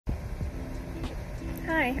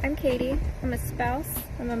Hi, I'm Katie. I'm a spouse,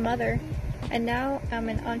 I'm a mother, and now I'm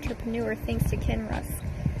an entrepreneur thanks to Ken Rusk.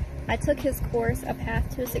 I took his course, A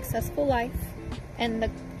Path to a Successful Life, and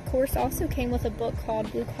the course also came with a book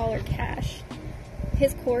called Blue Collar Cash.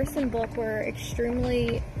 His course and book were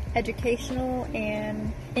extremely educational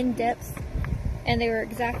and in-depth, and they were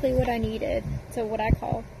exactly what I needed to what I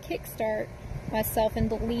call kickstart myself in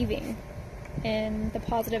believing in the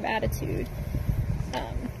positive attitude.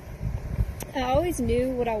 I always knew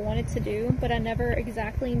what I wanted to do, but I never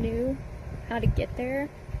exactly knew how to get there.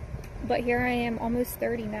 But here I am, almost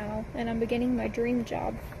 30 now, and I'm beginning my dream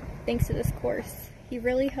job thanks to this course. He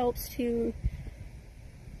really helps to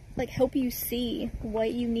help you see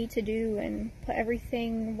what you need to do and put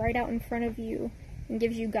everything right out in front of you and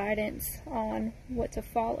gives you guidance on what to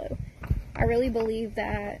follow. I really believe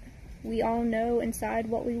that we all know inside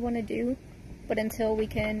what we want to do, but until we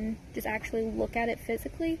can just actually look at it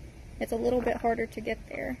physically, it's a little bit harder to get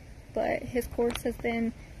there. But his course has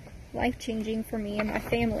been life-changing for me and my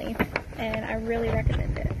family, and I really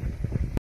recommend it.